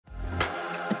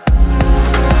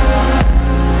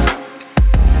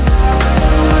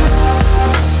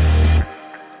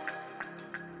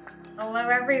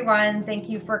everyone. Thank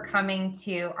you for coming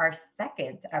to our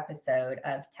second episode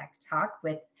of Tech Talk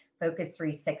with Focus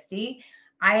 360.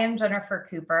 I am Jennifer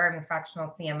Cooper. I'm a fractional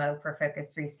CMO for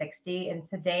Focus 360. And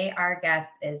today our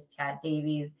guest is Chad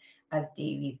Davies of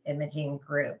Davies Imaging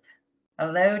Group.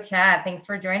 Hello, Chad. Thanks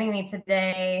for joining me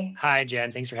today. Hi,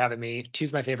 Jen. Thanks for having me.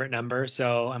 Two's my favorite number,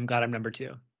 so I'm glad I'm number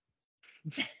two.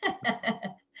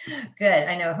 Good.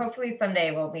 I know. Hopefully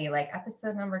someday we'll be like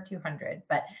episode number 200.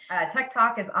 But Tech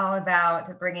Talk is all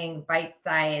about bringing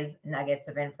bite-sized nuggets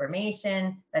of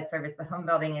information that service the home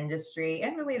building industry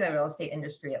and really the real estate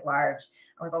industry at large,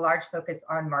 with a large focus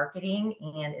on marketing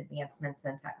and advancements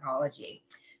in technology.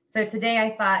 So today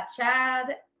I thought,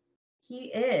 Chad, he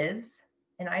is,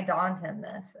 and I donned him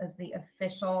this as the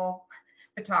official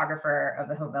photographer of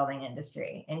the home building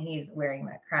industry, and he's wearing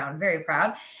that crown, very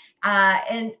proud.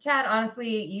 And Chad,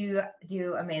 honestly, you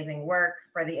do amazing work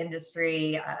for the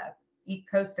industry,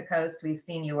 coast to coast. We've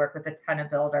seen you work with a ton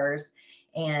of builders,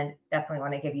 and definitely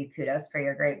want to give you kudos for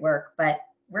your great work. But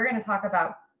we're going to talk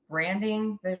about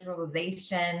branding,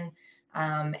 visualization,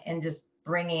 and just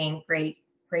bringing great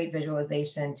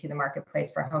visualization to the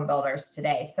marketplace for home builders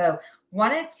today. So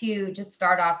wanted to just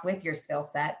start off with your skill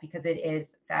set because it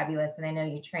is fabulous. And I know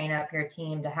you train up your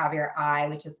team to have your eye,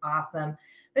 which is awesome.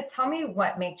 But tell me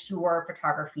what makes your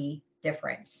photography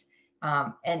different.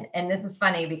 And this is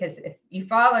funny because if you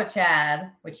follow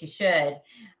Chad, which you should,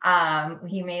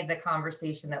 he made the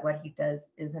conversation that what he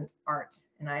does isn't art.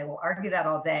 And I will argue that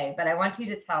all day, but I want you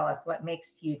to tell us what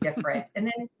makes you different. And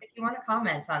then if you want to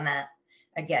comment on that,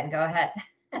 again, go ahead.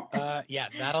 Yeah,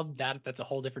 that's a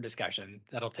whole different discussion.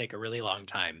 That'll take a really long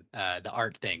time, the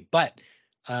art thing. But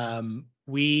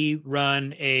we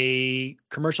run a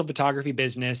commercial photography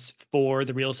business for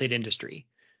the real estate industry.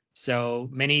 So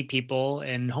many people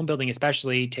in home building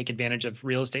especially take advantage of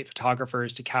real estate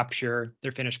photographers to capture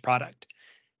their finished product.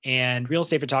 And real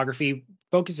estate photography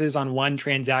focuses on one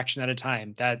transaction at a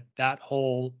time. That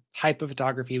whole type of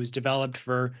photography was developed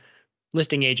for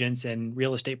listing agents and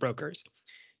real estate brokers.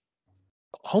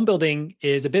 Home building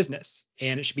is a business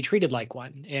and it should be treated like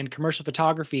one. And commercial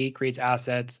photography creates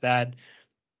assets that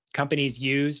companies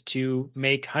use to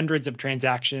make hundreds of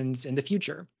transactions in the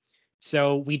future.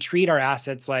 So we treat our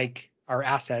assets like our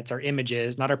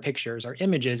images, not our pictures, our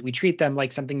images. We treat them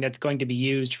like something that's going to be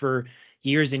used for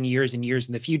years and years and years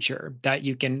in the future, that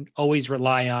you can always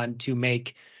rely on to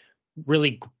make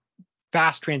really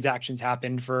fast transactions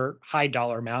happen for high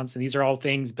dollar amounts. And these are all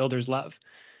things builders love.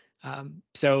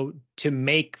 So to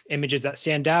make images that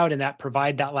stand out and that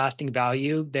provide that lasting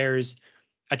value, there's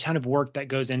a ton of work that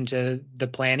goes into the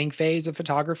planning phase of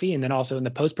photography, and then also in the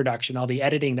post-production, all the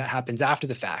editing that happens after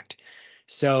the fact.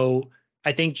 So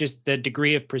I think just the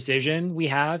degree of precision we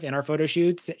have in our photo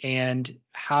shoots and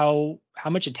how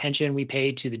much attention we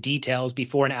pay to the details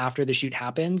before and after the shoot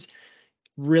happens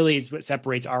really is what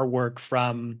separates our work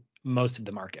from most of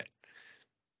the market.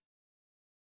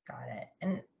 Got it.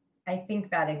 And I think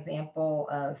that example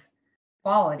of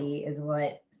quality is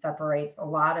what separates a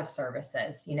lot of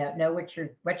services. Know what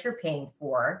you're paying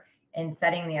for and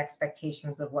setting the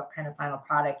expectations of what kind of final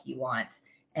product you want.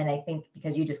 And I think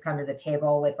because you just come to the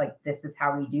table with like, this is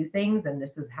how we do things and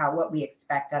this is what we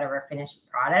expect out of our finished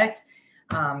product,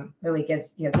 really give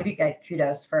you guys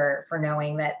kudos for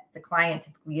knowing that the client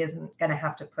typically isn't going to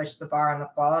have to push the bar on the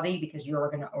quality because you're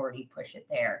going to already push it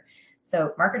there.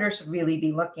 So marketers should really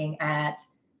be looking at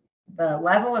the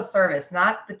level of service.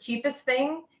 Not the cheapest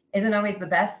thing isn't always the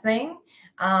best thing,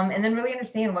 and then really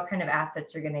understand what kind of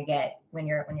assets you're going to get when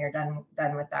you're done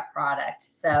with that product.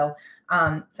 So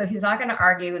he's not going to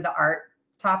argue with the art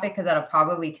topic because that'll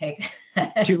probably take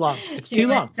too long. It's too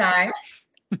long. Time.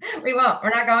 We won't.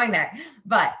 We're not going there.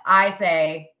 But I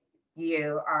say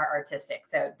you are artistic,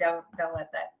 so don't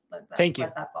let that. Thank you.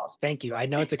 Let that fall. Thank you. I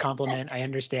know it's a compliment. I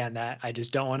understand that. I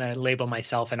just don't want to label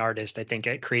myself an artist. I think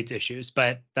it creates issues,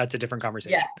 but that's a different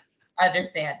conversation. Yeah,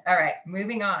 understand. All right,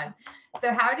 moving on.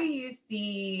 So how do you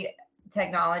see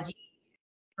technology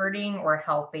hurting or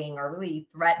helping or really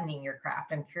threatening your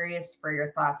craft? I'm curious for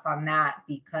your thoughts on that,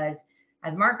 because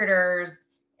as marketers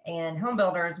and home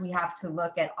builders, we have to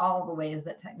look at all the ways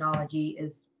that technology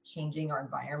is changing our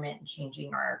environment and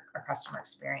changing our customer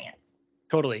experience.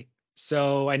 Totally.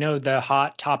 So I know the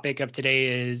hot topic of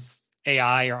today is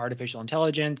AI or artificial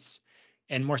intelligence,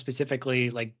 and more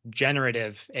specifically, like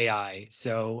generative AI.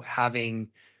 So having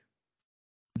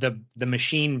the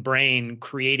machine brain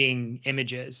creating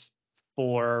images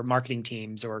for marketing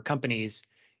teams or companies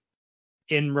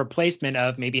in replacement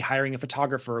of maybe hiring a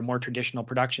photographer or more traditional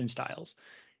production styles.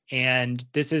 And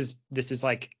this is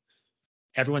like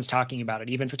everyone's talking about it.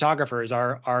 Even photographers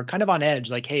are kind of on edge,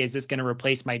 like, hey, is this going to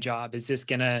replace my job? Is this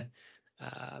going to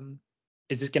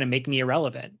Is this going to make me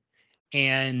irrelevant?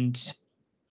 And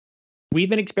we've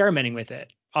been experimenting with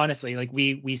it. Honestly, like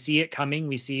we see it coming.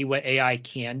 We see what AI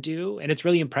can do, and it's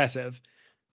really impressive.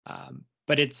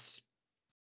 But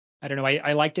I don't know.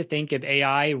 I like to think of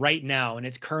AI right now in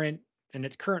its current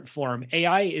form.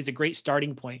 AI is a great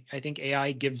starting point. I think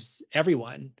AI gives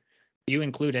everyone, you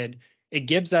included, it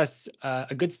gives us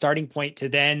a good starting point to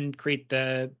then create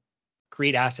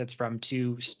assets from,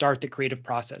 to start the creative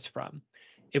process from.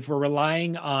 If we're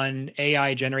relying on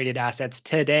AI generated assets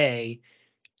today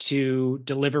to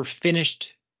deliver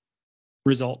finished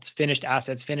results, finished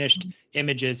assets, finished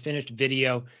images, finished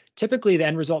video, typically the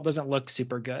end result doesn't look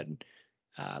super good.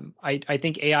 I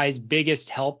think AI's biggest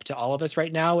help to all of us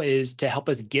right now is to help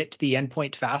us get to the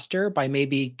endpoint faster by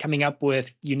maybe coming up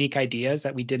with unique ideas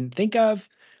that we didn't think of,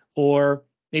 or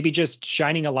maybe just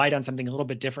shining a light on something a little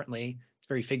bit differently. It's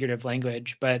very figurative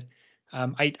language, but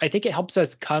I think it helps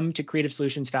us come to creative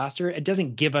solutions faster. It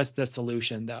doesn't give us the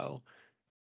solution, though.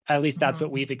 At least that's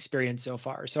what we've experienced so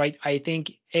far. So I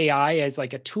think AI as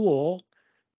like a tool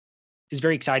is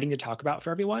very exciting to talk about for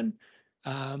everyone.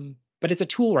 But it's a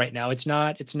tool right now. It's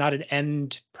not an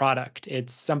end product.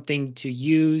 It's something to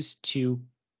use to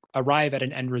arrive at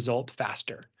an end result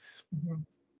faster.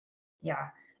 Yeah.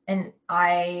 And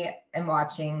I am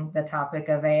watching the topic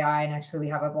of AI, and actually we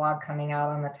have a blog coming out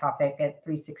on the topic at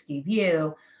 360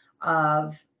 View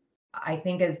of, I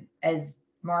think as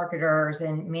marketers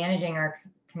and managing our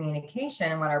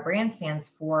communication and what our brand stands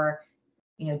for,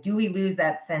 do we lose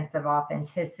that sense of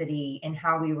authenticity in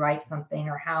how we write something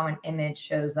or how an image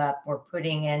shows up? We're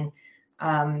putting in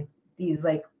these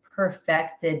like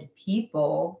perfected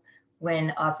people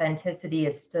when authenticity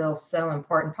is still so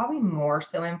important, probably more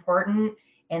so important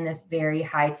in this very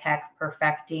high tech,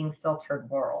 perfecting, filtered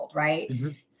world, right?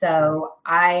 So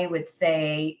I would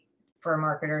say for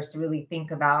marketers to really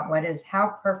think about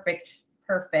how perfect,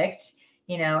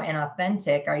 and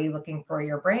authentic are you looking for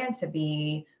your brand to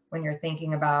be when you're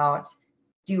thinking about,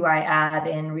 do I add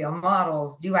in real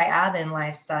models? Do I add in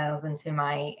lifestyles into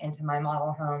my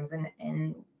model homes?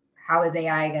 And how is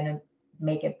AI going to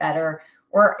make it better?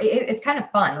 Or it's kind of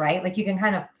fun, right? Like you can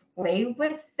kind of play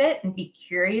with it and be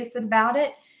curious about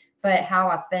it, but how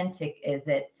authentic is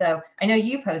it? So I know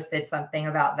you posted something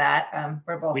about that.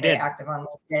 We're both very active on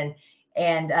LinkedIn.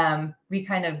 And we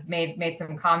kind of made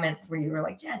some comments where you were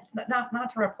like, yeah, it's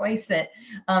not to replace it.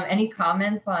 Any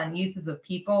comments on uses of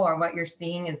people or what you're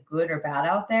seeing is good or bad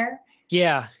out there?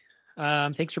 Yeah.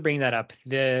 Thanks for bringing that up.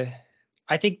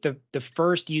 I think the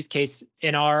first use case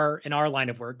in our line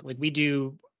of work, like we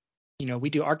do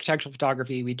architectural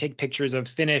photography. We take pictures of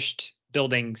finished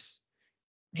buildings,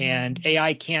 and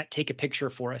AI can't take a picture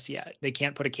for us yet. They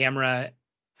can't put a camera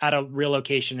at a real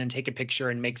location and take a picture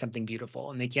and make something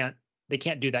beautiful. And they can't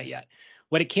do that yet.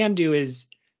 What it can do is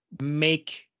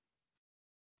make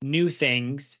new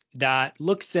things that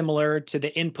look similar to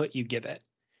the input you give it.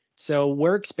 So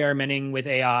we're experimenting with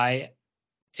AI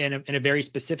in a very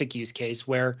specific use case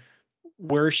where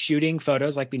we're shooting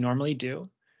photos like we normally do.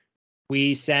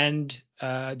 We send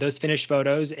those finished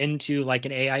photos into like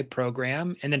an AI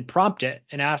program and then prompt it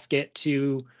and ask it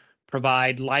to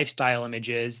provide lifestyle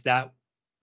images that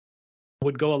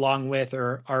would go along with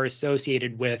or are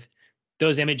associated with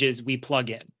those images we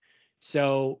plug in.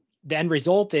 So the end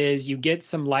result is you get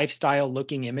some lifestyle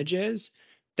looking images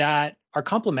that are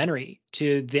complementary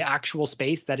to the actual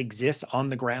space that exists on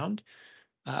the ground.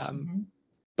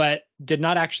 But did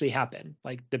not actually happen.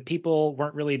 Like the people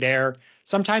weren't really there.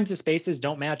 Sometimes the spaces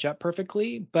don't match up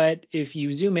perfectly, but if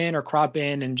you zoom in or crop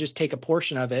in and just take a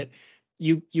portion of it,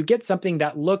 you get something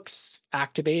that looks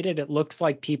activated. It looks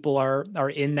like people are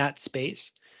in that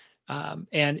space.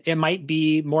 And it might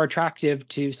be more attractive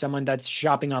to someone that's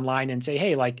shopping online and say,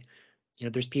 hey, like,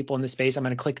 there's people in the space. I'm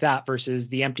going to click that versus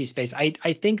the empty space.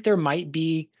 I think there might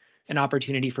be an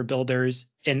opportunity for builders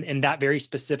in that very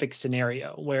specific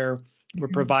scenario where we're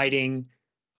providing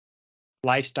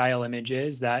lifestyle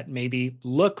images that maybe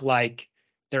look like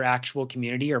their actual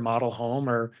community or model home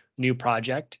or new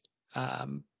project.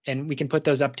 And we can put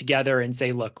those up together and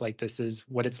say, look, like this is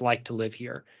what it's like to live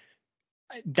here.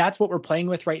 That's what we're playing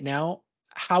with right now.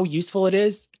 How useful it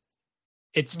is,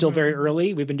 it's still very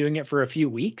early. We've been doing it for a few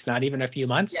weeks, not even a few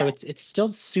months. So it's still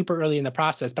super early in the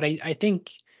process. But I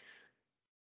think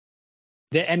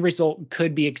the end result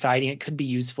could be exciting. It could be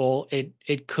useful.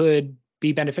 It could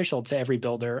be beneficial to every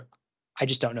builder. I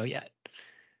just don't know yet.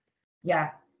 Yeah,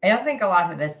 I don't think a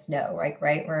lot of us know, right?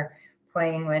 We're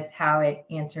playing with how it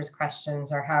answers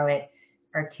questions or how it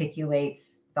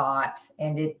articulates thought,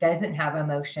 and it doesn't have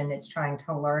emotion. It's trying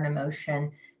to learn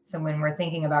emotion. So when we're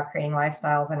thinking about creating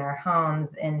lifestyles in our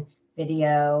homes and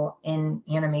video, in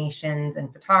animations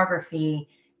and photography,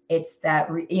 it's that,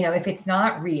 if it's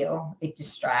not real, it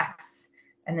distracts.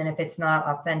 And then if it's not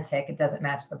authentic, it doesn't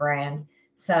match the brand.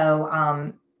 So,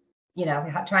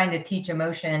 trying to teach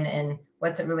emotion and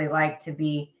what's it really like to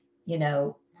be,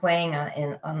 playing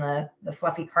on the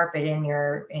fluffy carpet in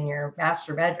your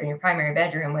master bedroom, your primary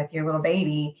bedroom with your little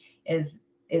baby is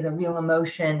a real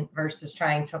emotion versus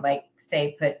trying to, like,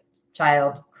 say, put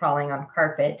child crawling on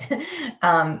carpet.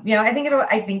 I think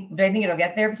it'll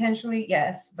get there potentially,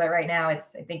 yes, but right now I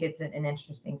think it's an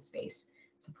interesting space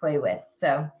to play with.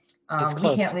 So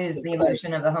we can't lose the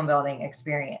emotion of the home building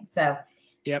experience. So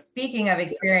yep. Speaking of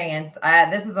experience,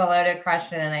 this is a loaded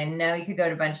question, and I know you could go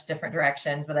to a bunch of different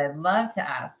directions, but I'd love to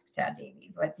ask Chad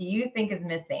Davies, what do you think is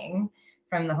missing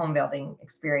from the home building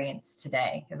experience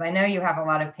today? Because I know you have a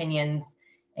lot of opinions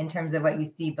in terms of what you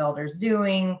see builders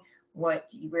doing,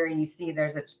 where you see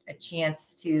there's a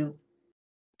chance to,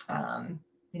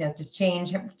 just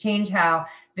change how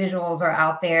visuals are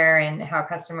out there and how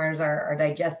customers are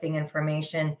digesting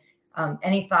information.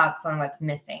 Any thoughts on what's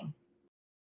missing?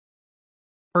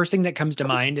 First thing that comes to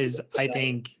mind is, I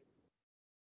think,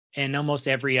 in almost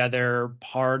every other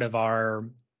part of our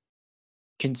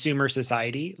consumer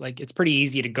society, like, it's pretty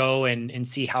easy to go and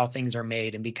see how things are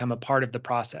made and become a part of the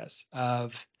process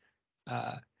of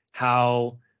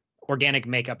how organic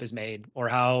makeup is made, or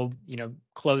how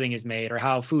clothing is made, or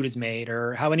how food is made,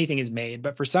 or how anything is made.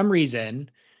 But for some reason,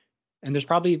 and there's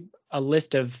probably a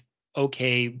list of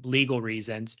okay legal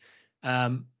reasons,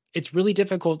 it's really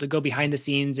difficult to go behind the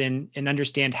scenes and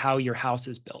understand how your house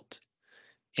is built.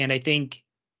 And I think,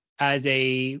 as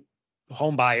a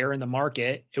home buyer in the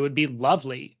market, it would be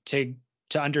lovely to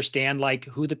understand, like,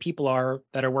 who the people are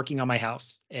that are working on my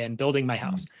house and building my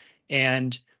house,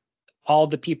 and all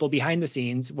the people behind the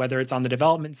scenes, whether it's on the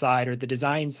development side or the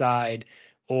design side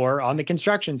or on the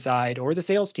construction side or the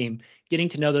sales team, getting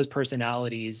to know those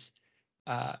personalities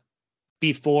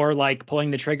before, like, pulling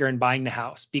the trigger and buying the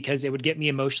house, because it would get me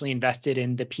emotionally invested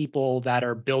in the people that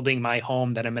are building my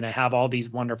home that I'm going to have all these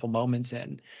wonderful moments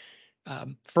in.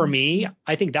 For me,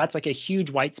 I think that's like a huge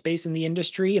white space in the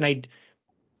industry, and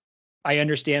I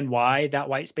understand why that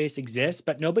white space exists,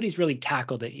 but nobody's really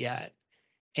tackled it yet.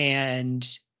 And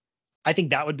I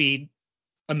think that would be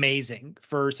amazing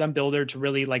for some builder to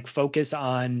really, like, focus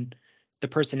on the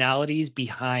personalities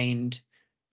behind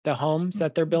the homes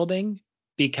that they're building,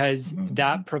 because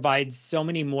that provides so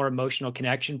many more emotional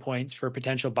connection points for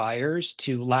potential buyers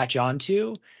to latch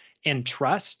onto and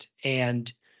trust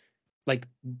and, like,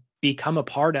 become a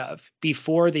part of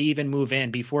before they even move in,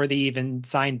 before they even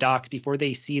sign docs, before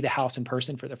they see the house in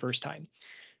person for the first time.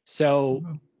 So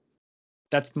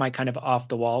that's my kind of off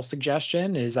the wall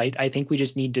suggestion, is I think we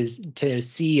just need to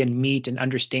see and meet and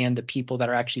understand the people that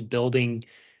are actually building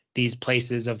these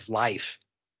places of life.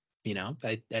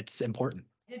 That's important.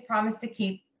 I did promise to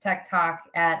keep Tech Talk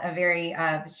at a very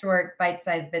short,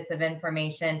 bite-sized bits of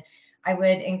information. I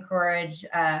would encourage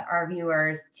our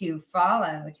viewers to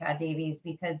follow Chad Davies,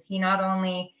 because he not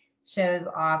only shows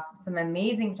off some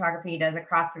amazing photography he does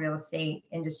across the real estate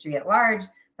industry at large,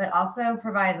 but also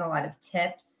provides a lot of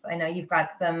tips. I know you've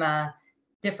got some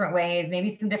different ways,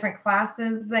 maybe some different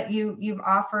classes that you've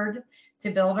offered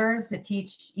to builders to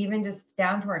teach, even just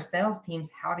down to our sales teams,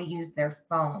 how to use their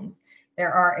phones.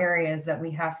 There are areas that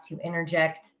we have to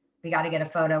interject. We got to get a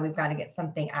photo. We've got to get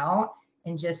something out.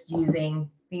 And just using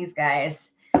these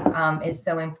guys is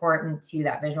so important to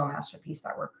that visual masterpiece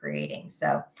that we're creating.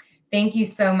 So thank you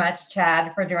so much,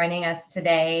 Chad, for joining us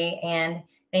today. And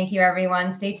thank you,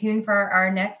 everyone. Stay tuned for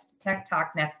our next Tech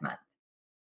Talk next month.